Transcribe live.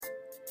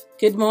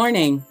Good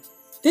morning.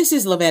 This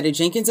is Lavetta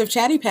Jenkins of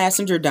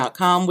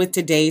ChattyPassenger.com with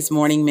today's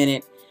Morning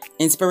Minute.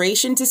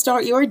 Inspiration to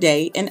start your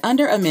day in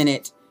under a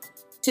minute.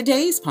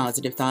 Today's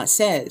positive thought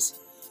says,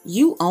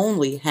 you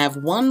only have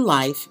one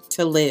life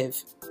to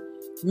live.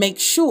 Make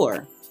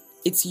sure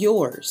it's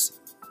yours.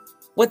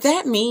 What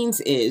that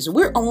means is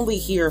we're only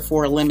here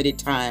for a limited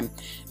time.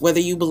 Whether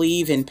you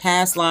believe in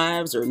past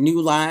lives or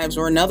new lives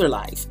or another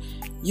life,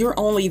 you're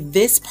only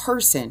this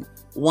person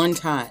one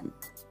time.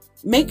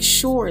 Make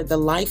sure the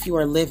life you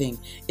are living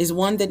is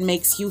one that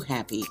makes you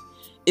happy,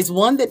 is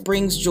one that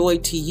brings joy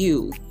to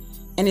you,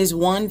 and is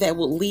one that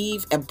will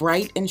leave a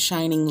bright and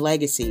shining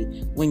legacy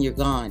when you're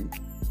gone.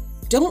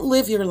 Don't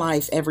live your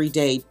life every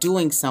day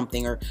doing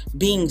something or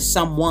being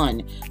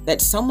someone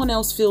that someone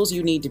else feels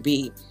you need to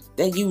be,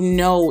 that you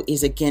know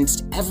is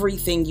against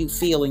everything you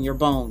feel in your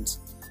bones.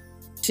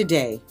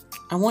 Today,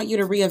 I want you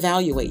to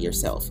reevaluate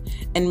yourself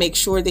and make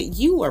sure that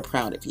you are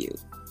proud of you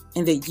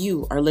and that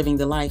you are living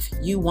the life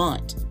you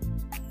want.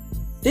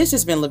 This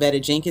has been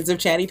Lavetta Jenkins of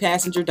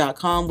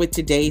ChattyPassenger.com with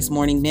today's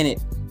Morning Minute.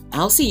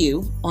 I'll see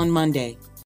you on Monday.